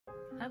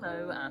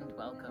Hello and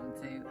welcome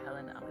to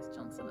Helen Alice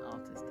Johnson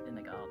Artist in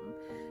the Garden.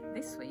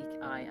 This week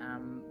I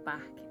am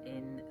back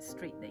in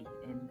Streatley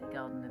in the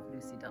garden of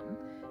Lucie Dutton.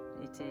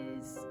 It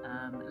is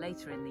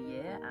later in the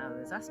year. I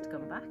was asked to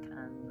come back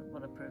and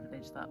what a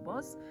privilege that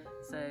was.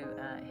 So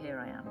here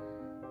I am.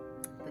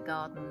 The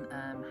garden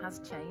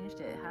has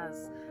changed. It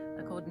has,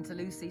 according to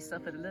Lucie,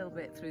 suffered a little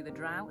bit through the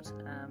drought,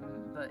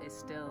 but is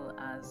still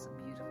as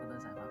beautiful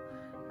as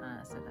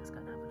ever. So let's go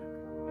and have a look.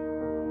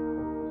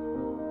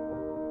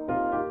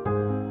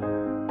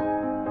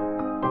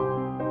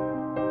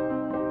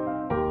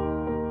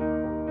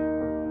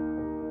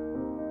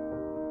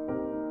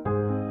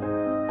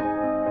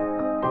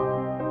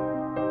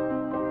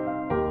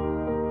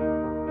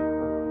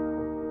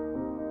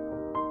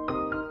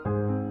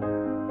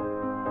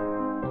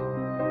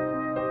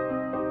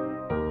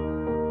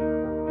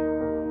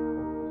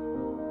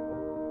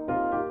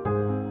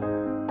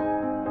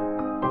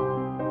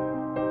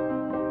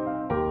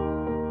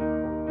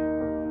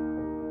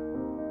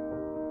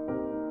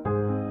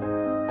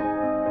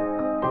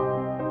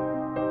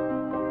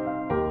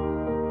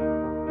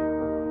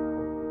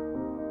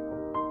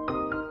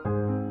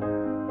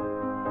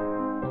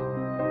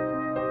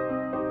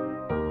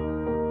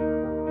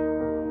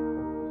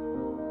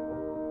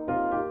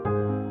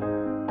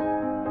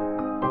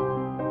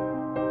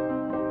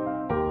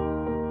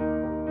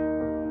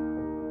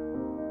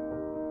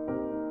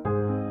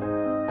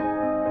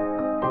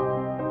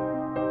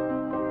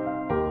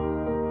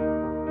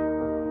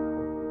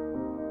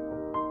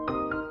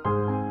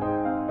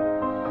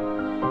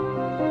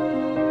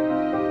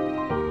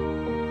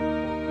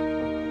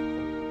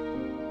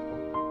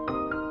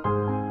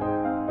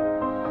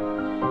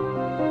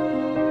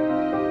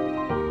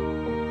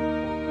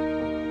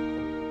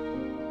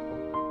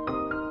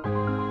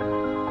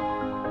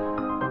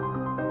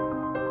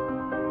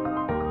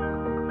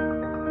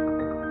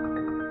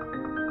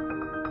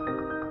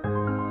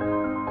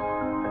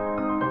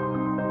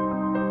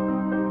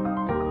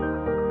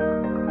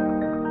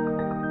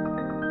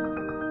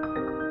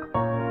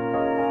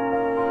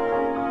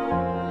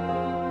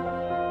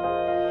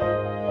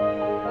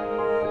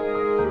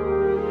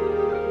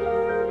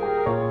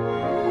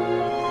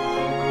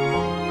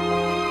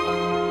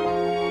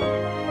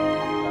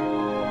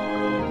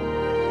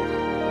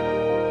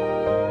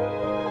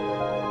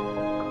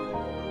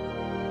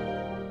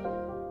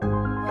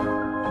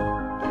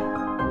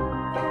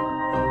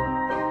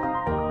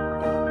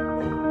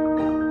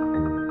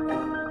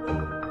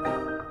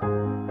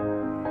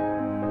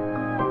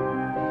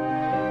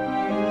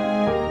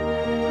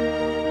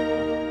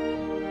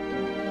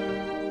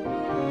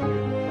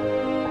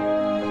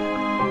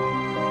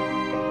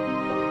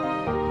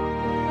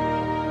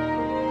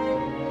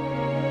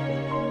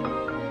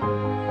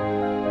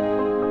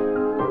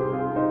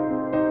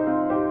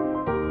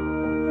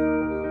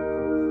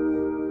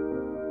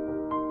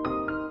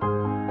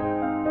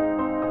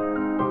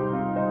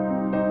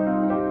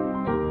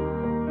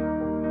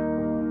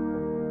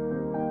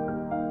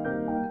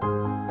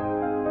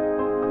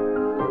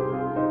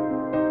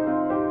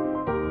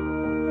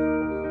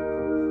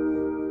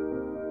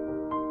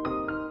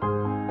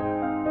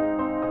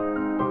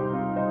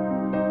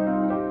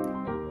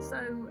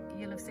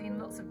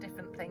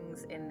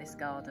 In this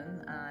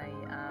garden. I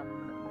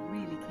am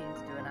really keen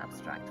to do an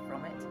abstract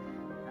from it.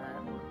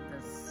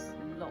 There's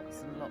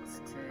lots and lots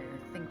to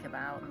think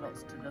about,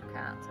 lots to look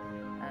at,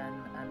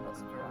 and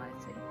lots of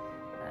variety.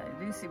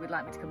 Lucie would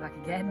like me to come back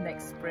again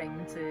next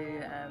spring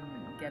to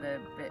get a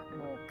bit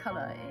more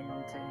colour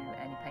into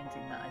any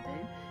painting that I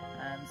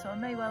do. So I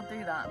may well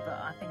do that, but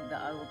I think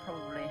that I will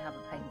probably have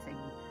a painting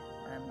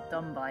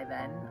done by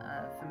then.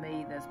 For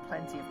me, there's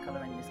plenty of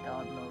colour in this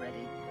garden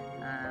already,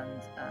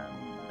 and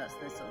that's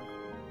the sort of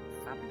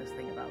fabulous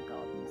thing about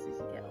gardens, is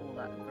you get all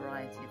that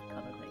variety of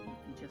colour that if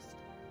you just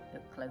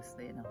look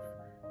closely enough,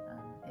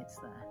 it's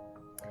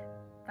there.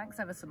 Thanks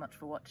ever so much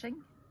for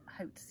watching. I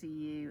hope to see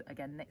you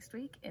again next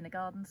week in a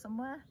garden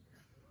somewhere.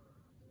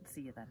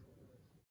 See you then.